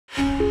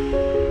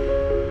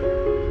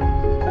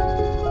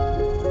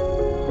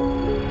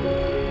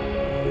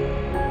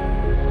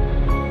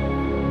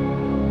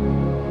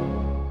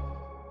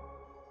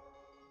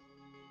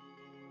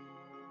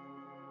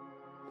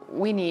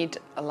We need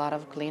a lot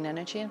of clean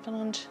energy in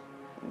Finland.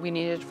 We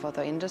need it for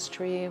the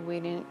industry, we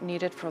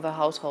need it for the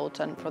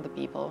households and for the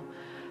people.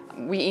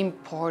 We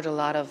import a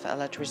lot of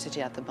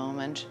electricity at the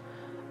moment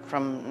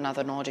from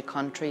other Nordic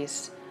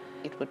countries.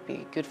 It would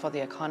be good for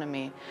the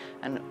economy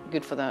and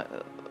good for the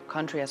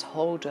country as a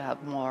whole to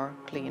have more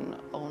clean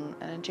own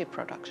energy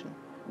production.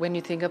 When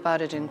you think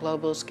about it in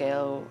global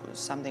scale,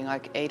 something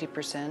like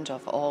 80%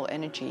 of all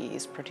energy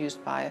is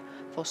produced by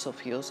fossil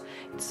fuels.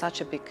 It's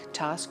such a big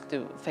task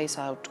to phase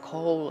out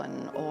coal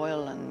and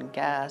oil and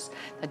gas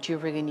that you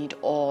really need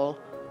all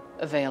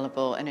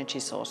available energy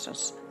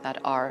sources that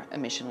are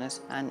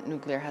emissionless, and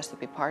nuclear has to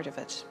be part of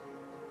it.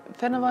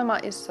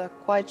 Fennovoima is a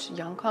quite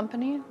young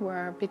company.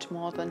 We're a bit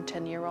more than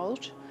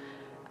 10-year-old,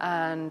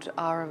 and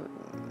our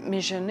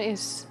mission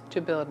is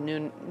to build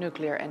new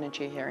nuclear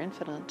energy here in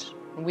Finland.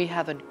 We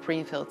have a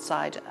greenfield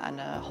site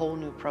and a whole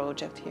new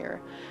project here,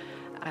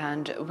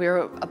 and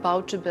we're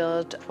about to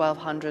build a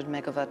 1200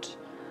 megawatt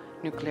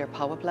nuclear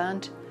power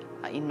plant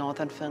in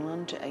Northern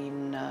Finland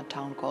in a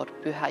town called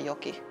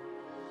Pyhäjoki.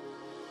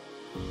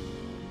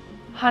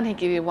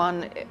 Hanhikivi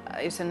 1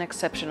 is an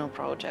exceptional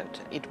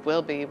project. It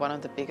will be one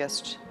of the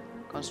biggest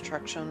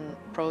construction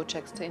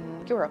projects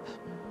in Europe.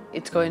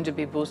 It's going to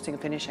be boosting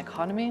the Finnish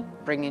economy,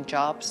 bringing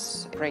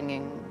jobs,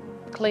 bringing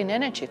clean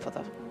energy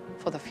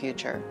for the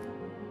future.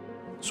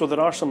 So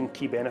there are some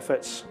key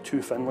benefits to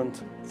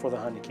Finland for the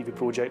Hanhikivi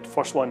project.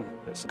 First one,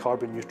 it's a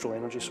carbon neutral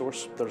energy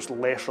source. There's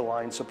less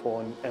reliance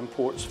upon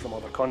imports from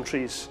other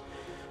countries.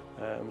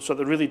 So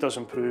that really does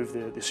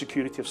improve the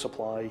security of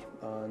supply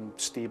and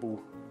stable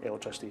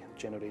electricity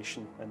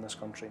generation in this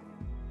country.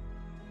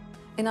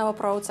 In our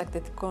project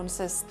it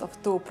consists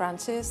of two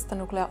branches, the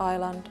nuclear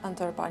island and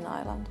turbine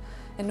island.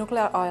 In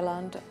nuclear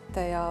island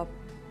they are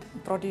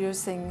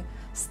producing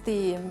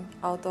steam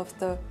out of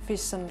the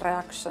fission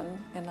reaction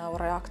in our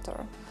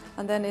reactor.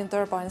 And then in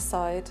turbine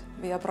side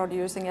we are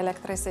producing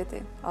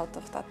electricity out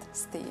of that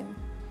steam.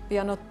 We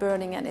are not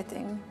burning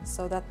anything,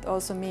 so that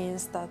also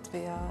means that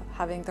we are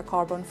having the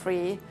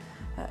carbon-free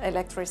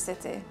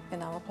electricity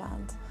in our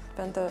plant.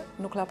 When the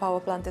nuclear power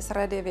plant is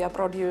ready, we are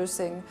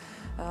producing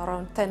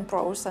around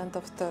 10%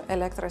 of the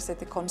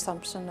electricity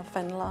consumption of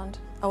Finland.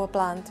 Our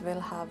plant will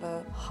have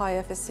a high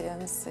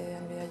efficiency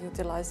and we are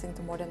utilizing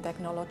the modern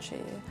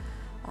technology.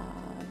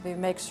 We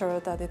make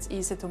sure that it's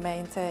easy to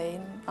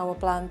maintain. Our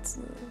plant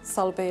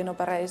shall be in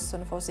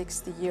operation for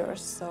 60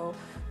 years, so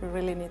we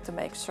really need to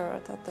make sure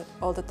that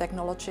all the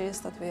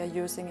technologies that we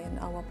are using in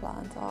our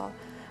plant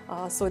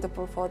are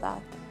suitable for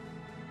that.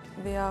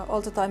 We are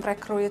all the time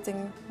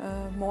recruiting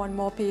more and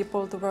more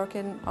people to work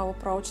in our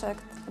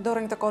project.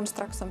 During the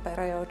construction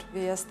period,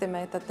 we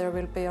estimate that there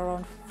will be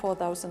around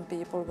 4,000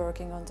 people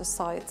working on the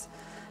site.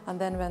 And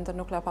then when the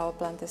nuclear power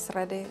plant is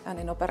ready and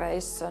in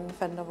operation,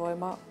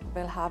 Fennovoima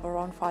will have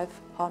around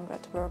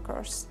 500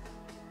 workers.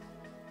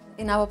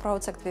 In our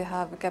project we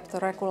have kept a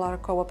regular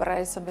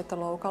cooperation with the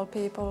local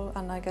people,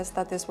 and I guess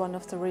that is one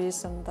of the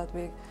reasons that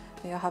we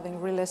are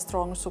having really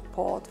strong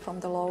support from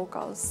the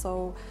locals.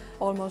 So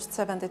almost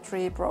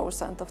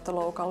 73% of the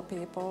local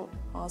people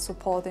are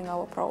supporting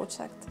our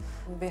project.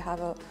 We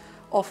have an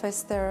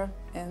office there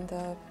in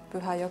the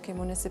Pyhäjoki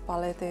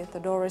municipality. The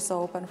door is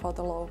open for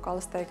the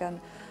locals. They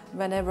can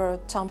whenever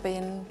jump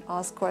in,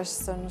 ask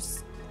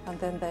questions, and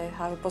then they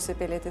have a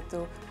possibility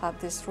to have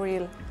this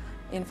real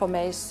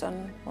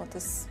information what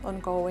is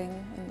ongoing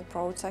in the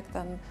project,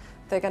 and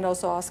they can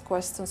also ask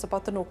questions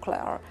about the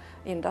nuclear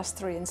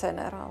industry in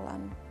general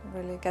and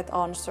really get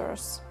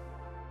answers.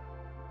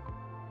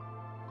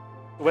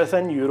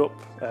 Within Europe,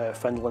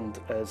 Finland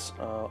is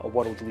a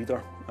world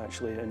leader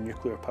actually in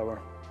nuclear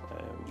power.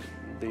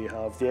 They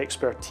have the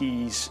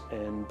expertise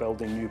in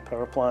building new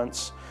power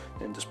plants,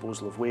 in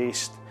disposal of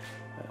waste,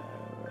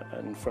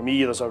 and for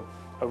me there's a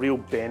real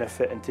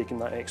benefit in taking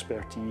that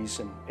expertise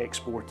and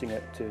exporting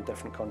it to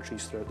different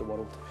countries throughout the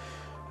world.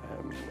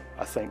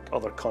 I think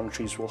other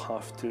countries will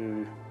have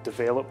to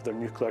develop their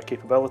nuclear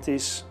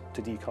capabilities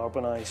to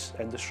decarbonize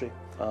industry,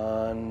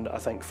 and I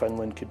think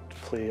Finland could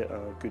play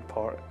a good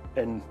part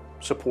in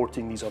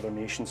supporting these other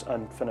nations,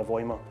 and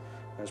Fennovoima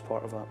as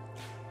part of that.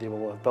 They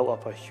will have built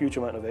up a huge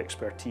amount of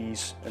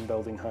expertise in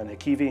building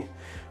Hanhikivi,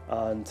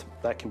 and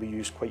that can be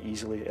used quite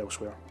easily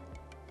elsewhere.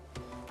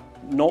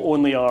 Not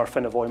only are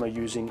Fennovoima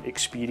using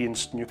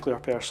experienced nuclear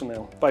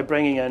personnel, by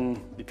bringing in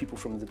the people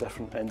from the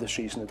different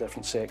industries and the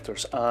different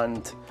sectors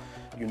and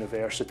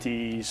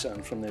universities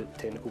and from the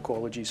technical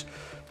colleges,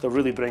 they're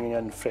really bringing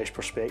in fresh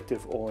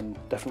perspective on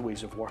different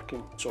ways of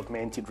working. It's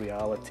augmented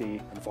reality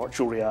and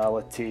virtual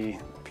reality.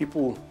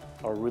 People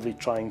are really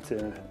trying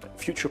to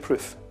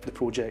future-proof the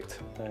project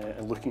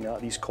and looking at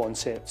these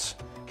concepts.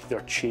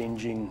 They're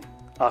changing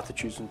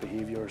attitudes and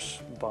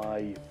behaviours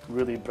by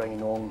really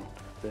bringing on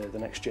the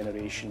next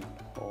generation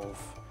of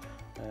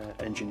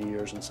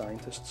engineers and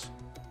scientists.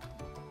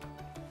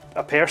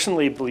 I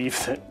personally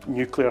believe that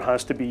nuclear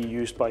has to be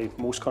used by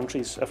most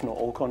countries, if not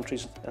all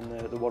countries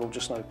in the world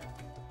just now.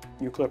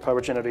 Nuclear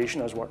power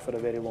generation has worked for a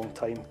very long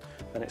time,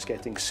 and it's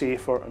getting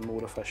safer and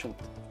more efficient.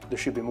 There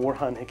should be more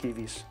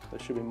Hanhikivis, there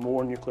should be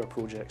more nuclear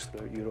projects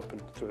throughout Europe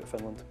and throughout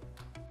Finland.